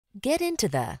Get into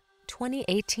the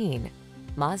 2018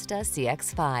 Mazda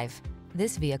CX-5.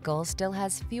 This vehicle still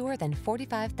has fewer than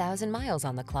 45,000 miles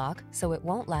on the clock, so it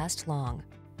won't last long.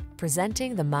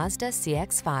 Presenting the Mazda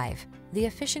CX-5, the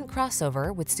efficient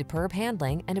crossover with superb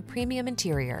handling and a premium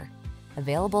interior.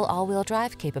 Available all-wheel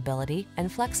drive capability and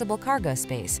flexible cargo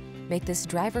space make this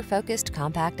driver-focused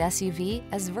compact SUV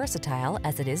as versatile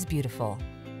as it is beautiful.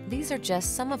 These are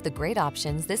just some of the great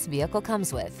options this vehicle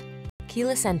comes with: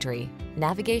 keyless entry,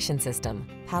 navigation system,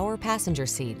 power passenger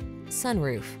seat,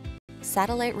 sunroof,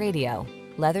 satellite radio,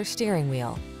 leather steering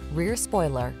wheel, rear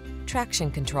spoiler, traction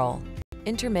control,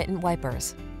 intermittent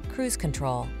wipers, cruise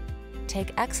control.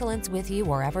 Take excellence with you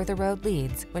wherever the road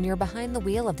leads when you're behind the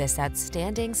wheel of this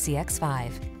outstanding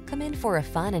CX-5. Come in for a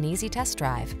fun and easy test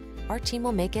drive. Our team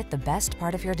will make it the best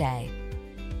part of your day.